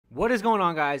What is going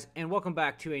on, guys, and welcome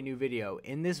back to a new video.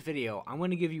 In this video, I'm going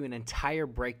to give you an entire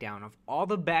breakdown of all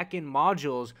the backend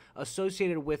modules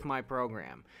associated with my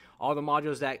program. All the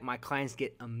modules that my clients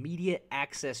get immediate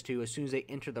access to as soon as they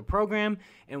enter the program,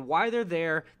 and why they're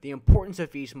there, the importance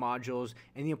of each modules,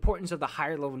 and the importance of the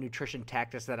higher level nutrition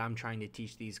tactics that I'm trying to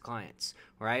teach these clients,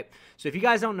 all right? So if you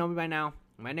guys don't know me by now,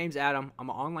 my name's Adam. I'm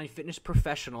an online fitness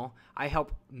professional. I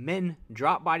help men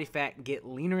drop body fat, get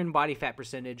leaner in body fat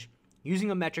percentage,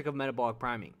 using a metric of metabolic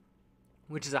priming,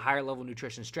 which is a higher level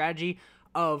nutrition strategy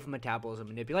of metabolism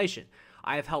manipulation.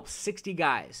 I have helped 60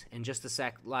 guys in just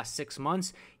the last 6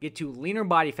 months get to leaner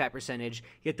body fat percentage,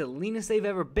 get the leanest they've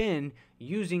ever been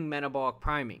using metabolic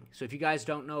priming. So if you guys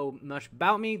don't know much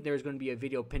about me, there's going to be a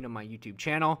video pinned on my YouTube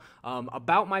channel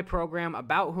about my program,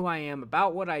 about who I am,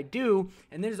 about what I do,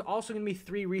 and there's also going to be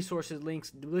 3 resources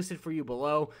links listed for you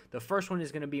below. The first one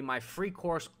is going to be my free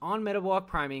course on metabolic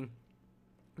priming.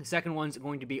 The second one's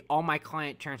going to be all my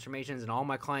client transformations and all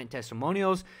my client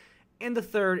testimonials. And the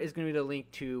third is going to be the link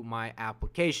to my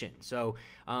application. So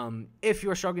if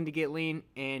you're struggling to get lean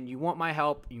and you want my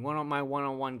help, you want my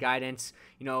one-on-one guidance,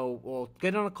 we'll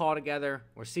get on a call together.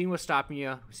 We're seeing what's stopping you,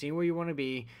 we're seeing where you want to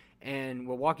be, and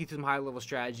we'll walk you through some high-level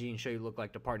strategy and show you what look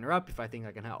like to partner up if I think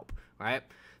I can help, all right?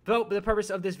 So the purpose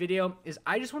of this video is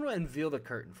I just want to unveil the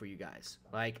curtain for you guys.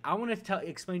 I want to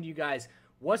explain to you guys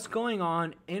what's going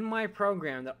on in my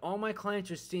program that all my clients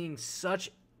are seeing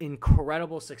such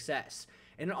incredible success.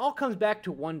 And it all comes back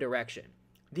to one direction: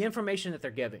 the information that they're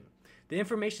giving, the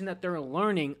information that they're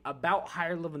learning about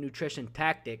higher level nutrition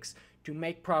tactics to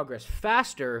make progress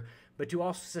faster, but to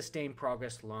also sustain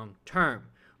progress long term,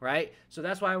 right? So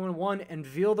that's why I want to,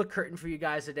 unveil the curtain for you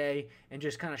guys today and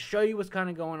just kind of show you what's kind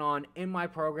of going on in my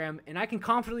program. And I can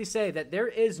confidently say that there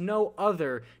is no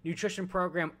other nutrition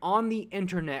program on the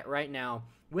internet right now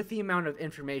with the amount of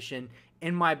information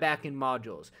in my backend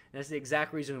modules. And that's the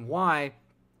exact reason why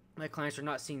my clients are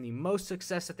not seeing the most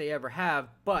success that they ever have,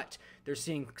 but they're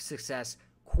seeing success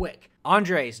quick.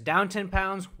 Andres, down 10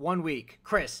 pounds, 1 week.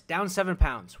 Chris, down 7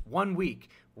 pounds, 1 week.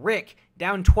 Rick,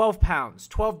 down 12 pounds,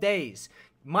 12 days.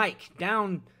 Mike,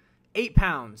 down 8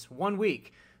 pounds, 1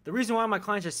 week. The reason why my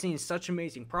clients are seeing such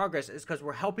amazing progress is because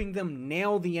we're helping them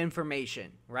nail the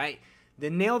information, right? They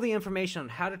nail the information on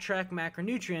how to track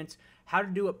macronutrients, how to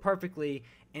do it perfectly,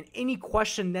 and any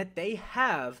question that they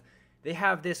have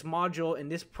this module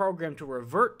and this program to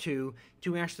revert to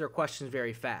answer their questions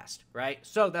very fast, right?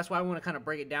 So that's why I want to kind of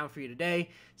break it down for you today.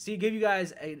 See, give you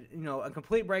guys a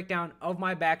complete breakdown of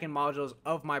my backend modules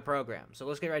of my program. So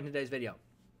let's get right into today's video.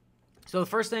 So the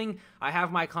first thing I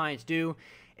have my clients do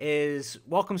is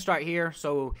welcome start here.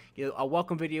 So a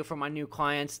welcome video for my new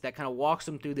clients that kind of walks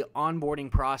them through the onboarding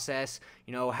process,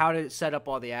 how to set up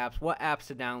all the apps, what apps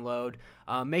to download,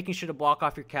 making sure to block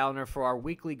off your calendar for our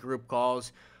weekly group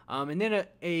calls, and then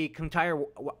a entire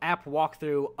app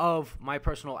walkthrough of my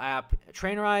personal app,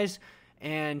 Trainerize,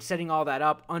 and setting all that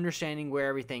up, understanding where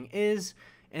everything is,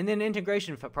 and then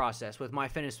integration process with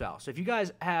MyFitnessPal. So if you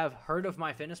guys have heard of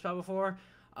MyFitnessPal before,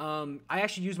 I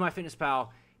actually use MyFitnessPal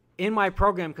in my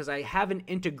program because I have an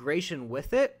integration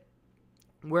with it.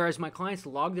 Whereas my clients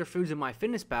log their foods in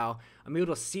MyFitnessPal, I'm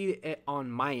able to see it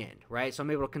on my end, right? So I'm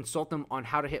able to consult them on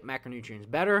how to hit macronutrients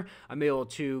better. I'm able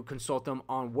to consult them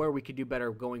on where we could do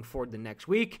better going forward the next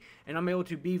week. And I'm able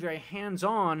to be very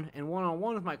hands-on and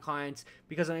one-on-one with my clients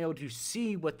because I'm able to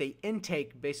see what they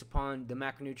intake based upon the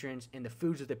macronutrients and the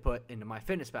foods that they put into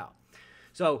MyFitnessPal.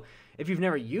 So if you've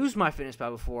never used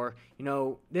MyFitnessPal before,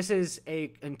 this is an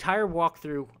entire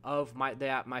walkthrough of the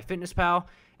app MyFitnessPal,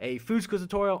 a food skills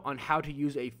tutorial on how to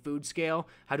use a food scale,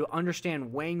 how to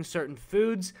understand weighing certain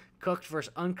foods, cooked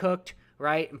versus uncooked,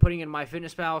 right? And putting in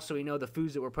MyFitnessPal so we know the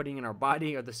foods that we're putting in our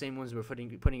body are the same ones we're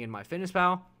putting in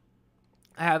MyFitnessPal.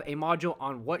 I have a module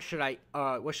on what should I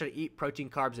eat, protein,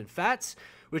 carbs, and fats,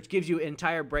 which gives you an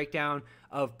entire breakdown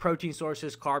of protein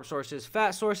sources, carb sources,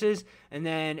 fat sources, and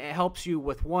then it helps you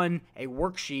with a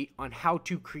worksheet on how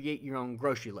to create your own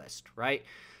grocery list, right?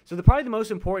 So probably the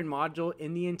most important module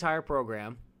in the entire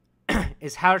program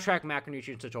is how to track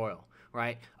macronutrients tutorial,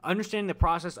 right? Understanding the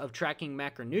process of tracking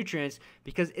macronutrients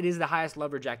because it is the highest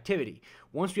leverage activity.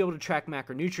 Once we're able to track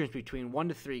macronutrients between 1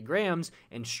 to 3 grams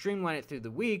and streamline it through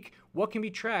the week, what can be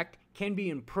tracked can be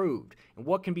improved. And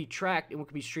what can be tracked and what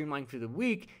can be streamlined through the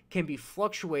week can be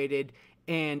fluctuated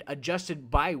and adjusted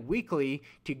bi-weekly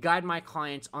to guide my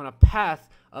clients on a path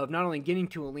of not only getting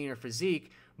to a leaner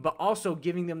physique, but also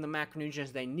giving them the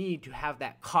macronutrients they need to have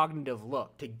that cognitive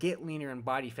look, to get leaner in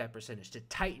body fat percentage, to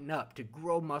tighten up, to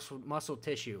grow muscle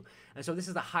tissue. And so this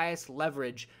is the highest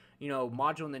leverage,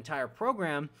 module in the entire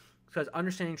program. because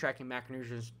understanding tracking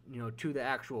macronutrients, to the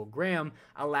actual gram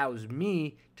allows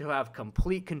me to have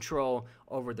complete control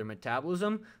over their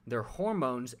metabolism, their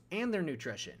hormones, and their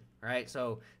nutrition, right?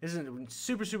 So this is a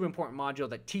super, super important module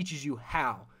that teaches you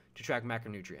how to track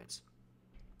macronutrients.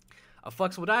 A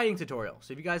flexible dieting tutorial.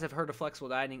 So if you guys have heard of flexible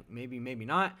dieting, maybe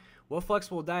not. What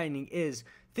flexible dieting is,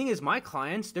 thing is, my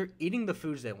clients, they're eating the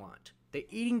foods they want. They're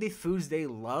eating the foods they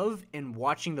love and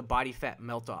watching the body fat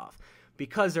melt off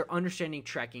because they're understanding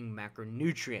tracking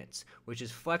macronutrients, which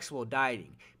is flexible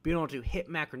dieting, being able to hit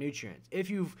macronutrients. If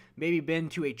you've maybe been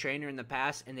to a trainer in the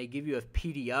past and they give you a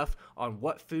PDF on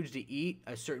what foods to eat,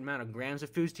 a certain amount of grams of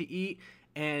foods to eat,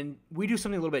 and we do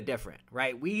something a little bit different,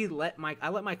 right? I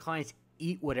let my clients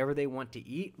eat whatever they want to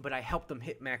eat, but I help them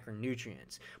hit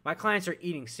macronutrients. My clients are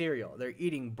eating cereal, they're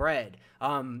eating bread,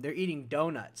 they're eating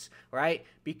donuts, right?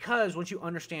 Because once you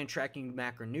understand tracking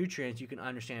macronutrients, you can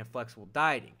understand flexible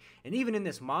dieting. And even in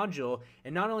this module,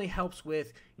 it not only helps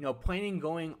with, planning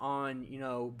going on,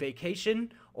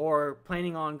 vacation or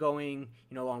planning on going,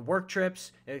 on work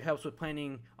trips. It helps with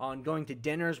planning on going to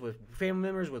dinners with family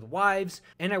members, with wives.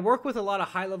 And I work with a lot of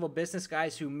high-level business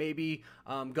guys who maybe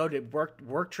go to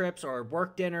work trips or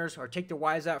work dinners or take their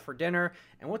wives out for dinner.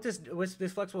 And what this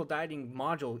flexible dieting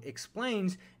module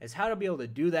explains is how to be able to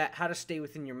do that, how to stay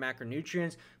within your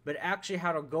macronutrients, but actually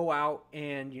how to go out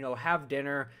and, have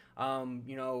dinner,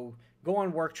 go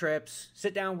on work trips,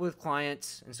 sit down with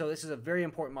clients. And so this is a very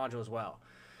important module as well.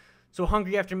 So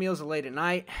hungry after meals or late at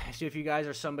night. So if you guys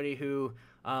are somebody who,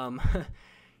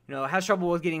 has trouble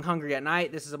with getting hungry at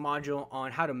night, this is a module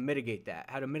on how to mitigate that,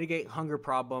 how to mitigate hunger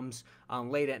problems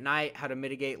late at night, how to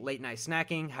mitigate late night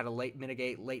snacking, how to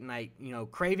mitigate late night,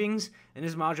 cravings. And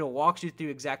this module walks you through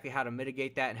exactly how to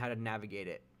mitigate that and how to navigate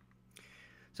it.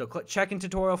 So check-in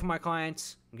tutorial for my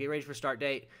clients, get ready for start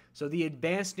date. So the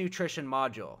advanced nutrition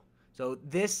module. So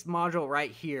this module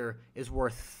right here is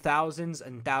worth thousands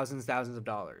and thousands of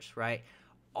dollars, right?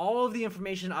 All of the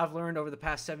information I've learned over the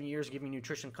past 7 years giving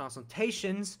nutrition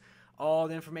consultations, all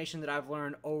the information that I've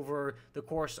learned over the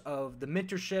course of the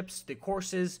mentorships, the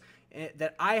courses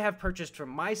that I have purchased for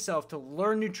myself to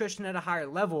learn nutrition at a higher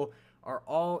level are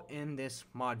all in this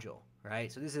module,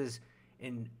 right? So this is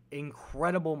an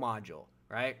incredible module,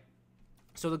 right?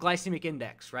 So the glycemic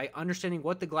index, right? Understanding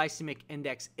what the glycemic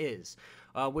index is,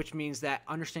 which means that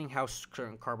understanding how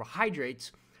certain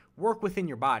carbohydrates work within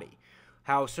your body,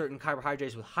 how certain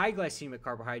carbohydrates with high glycemic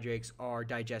carbohydrates are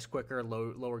digest quicker,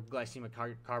 lower glycemic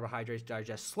carbohydrates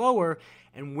digest slower,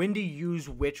 and when to use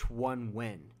which one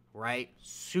when, right?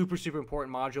 Super, super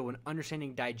important module when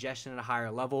understanding digestion at a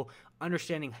higher level,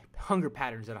 understanding hunger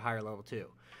patterns at a higher level too.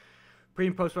 Pre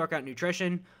and post-workout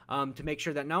nutrition to make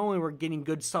sure that not only we're getting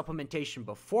good supplementation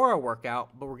before our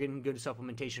workout, but we're getting good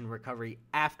supplementation recovery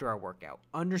after our workout.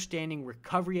 Understanding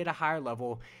recovery at a higher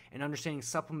level and understanding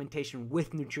supplementation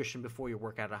with nutrition before your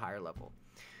workout at a higher level.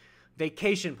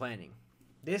 Vacation planning.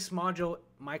 This module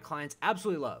my clients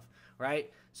absolutely love,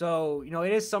 right? So,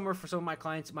 it is summer for some of my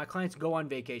clients. My clients go on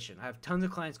vacation. I have tons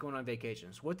of clients going on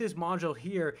vacations. What this module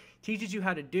here teaches you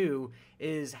how to do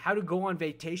is how to go on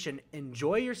vacation,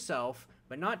 enjoy yourself,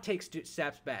 but not take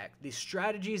steps back. The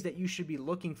strategies that you should be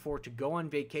looking for to go on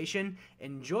vacation,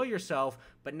 enjoy yourself,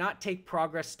 but not take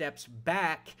progress steps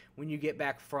back when you get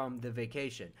back from the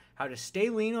vacation. How to stay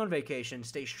lean on vacation,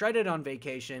 stay shredded on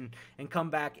vacation, and come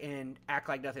back and act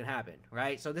like nothing happened,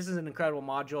 right? So this is an incredible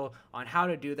module on how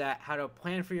to do that, how to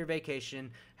plan for your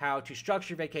vacation, how to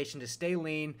structure your vacation to stay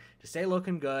lean, to stay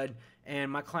looking good,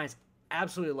 and my clients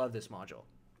absolutely love this module.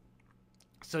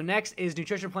 So next is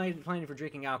nutrition planning for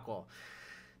drinking alcohol.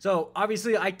 So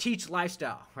obviously I teach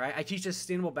lifestyle, right? I teach a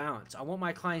sustainable balance. I want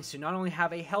my clients to not only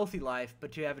have a healthy life,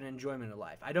 but to have an enjoyment of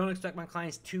life. I don't expect my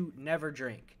clients to never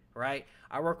drink, right?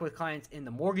 I work with clients in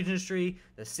the mortgage industry,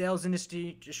 the sales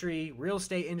industry, real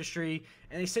estate industry,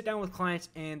 and they sit down with clients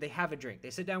and they have a drink.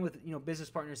 They sit down with, business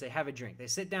partners, they have a drink. They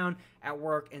sit down at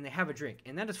work and they have a drink,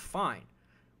 and that is fine.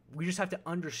 We just have to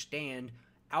understand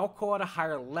alcohol at a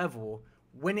higher level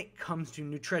when it comes to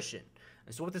nutrition.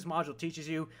 And so what this module teaches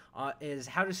you is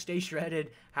how to stay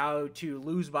shredded, how to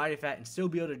lose body fat, and still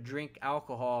be able to drink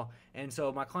alcohol. And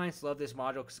so my clients love this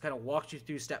module because it kind of walks you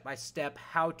through step by step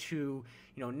how to,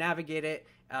 navigate it,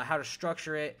 how to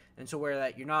structure it, and so where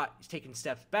that you're not taking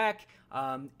steps back,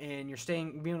 and you're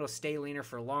being able to stay leaner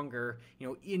for longer,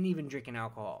 in even drinking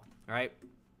alcohol. All right.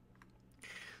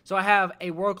 So I have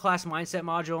a world-class mindset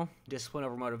module, discipline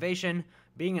over motivation,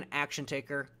 being an action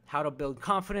taker, how to build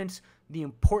confidence, the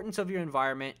importance of your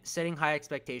environment, setting high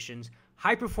expectations,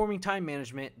 high-performing time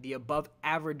management, the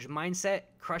above-average mindset,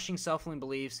 crushing self-limiting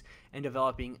beliefs, and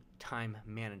developing time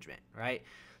management, right?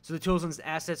 So the tools and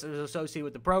assets associated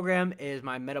with the program is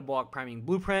my Metabolic Priming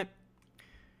Blueprint,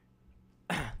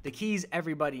 the keys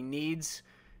everybody needs,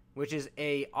 which is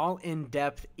a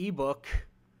all-in-depth ebook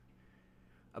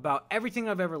about everything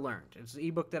I've ever learned. It's an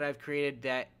ebook that I've created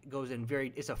that goes in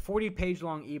it's a 40-page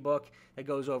long ebook that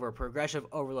goes over progressive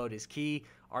overload is key,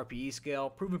 RPE scale,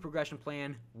 proven progression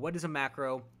plan, what is a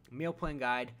macro, meal plan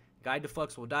guide, guide to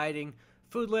flexible dieting,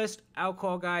 food list,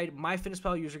 alcohol guide,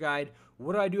 MyFitnessPal user guide,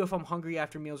 what do I do if I'm hungry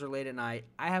after meals or late at night,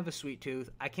 I have a sweet tooth,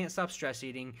 I can't stop stress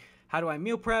eating, how do I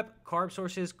meal prep, carb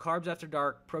sources, carbs after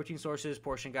dark, protein sources,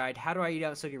 portion guide, how do I eat out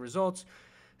and still get results,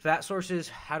 fat sources,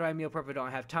 how do I meal prep if I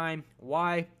don't have time,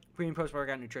 why, pre and post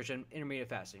workout nutrition, intermittent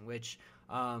fasting, which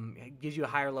gives you a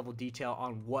higher level detail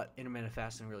on what intermittent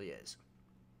fasting really is.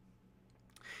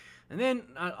 And then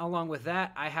along with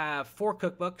that, I have 4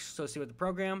 cookbooks associated with the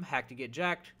program: Hack to Get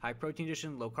Jacked, High Protein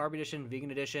Edition, Low Carb Edition,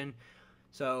 Vegan Edition.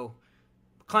 So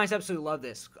clients absolutely love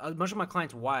this. Much of my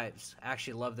clients' wives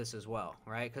actually love this as well,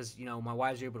 right? Because, you know, my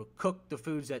wives are able to cook the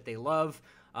foods that they love,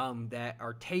 that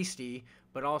are tasty,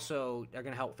 but also they're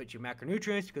going to help fit your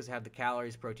macronutrients because they have the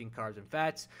calories, protein, carbs, and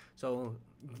fats. So,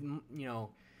 you know,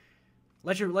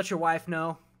 let your wife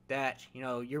know that, you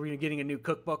know, you're getting a new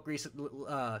cookbook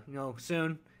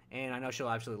soon, and I know she'll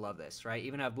absolutely love this, right?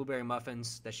 Even have blueberry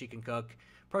muffins that she can cook,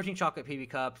 protein chocolate PB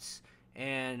cups,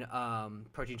 and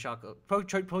protein chocolate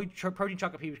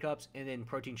PB cups, and then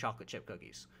protein chocolate chip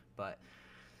cookies.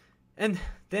 And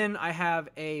then I have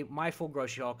my full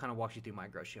grocery haul, kind of walks you through my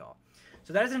grocery haul.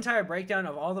 So that is an entire breakdown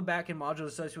of all the back-end modules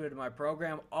associated with my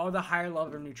program, all the higher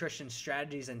level nutrition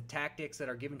strategies and tactics that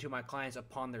are given to my clients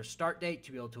upon their start date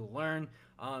to be able to learn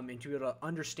and to be able to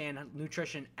understand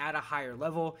nutrition at a higher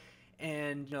level.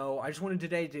 And, you know, I just wanted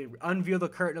today to unveil the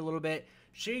curtain a little bit,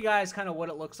 show you guys kind of what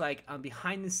it looks like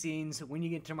behind the scenes when you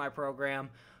get into my program.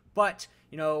 But,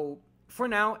 you know, for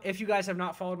now, if you guys have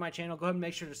not followed my channel, go ahead and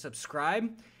make sure to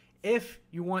subscribe. If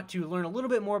you want to learn a little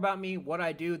bit more about me, what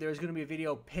I do, there's going to be a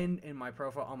video pinned in my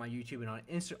profile on my YouTube and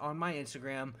on my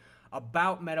Instagram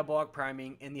about metabolic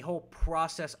priming and the whole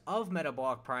process of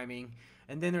metabolic priming.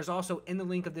 And then there's also, in the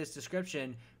link of this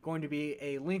description, going to be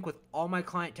a link with all my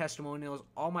client testimonials,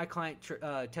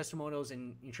 testimonials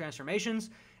and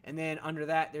transformations. And then under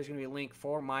that, there's going to be a link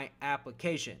for my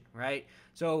application, right?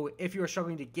 So if you're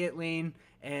struggling to get lean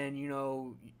and, you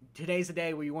know, today's the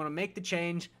day where you want to make the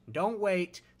change, don't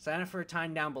wait. Sign up for a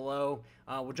time down below.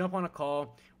 We'll jump on a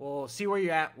call. We'll see where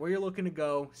you're at, where you're looking to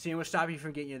go, see what's stopping you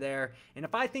from getting you there. And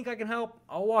if I think I can help,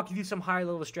 I'll walk you through some higher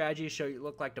level strategies, show you what it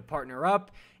look like to partner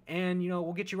up, and, you know,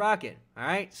 we'll get you rocking. All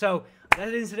right. So that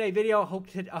is today's video. I hope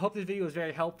this video was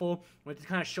very helpful with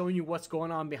kind of showing you what's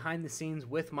going on behind the scenes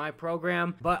with my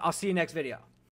program. But I'll see you next video.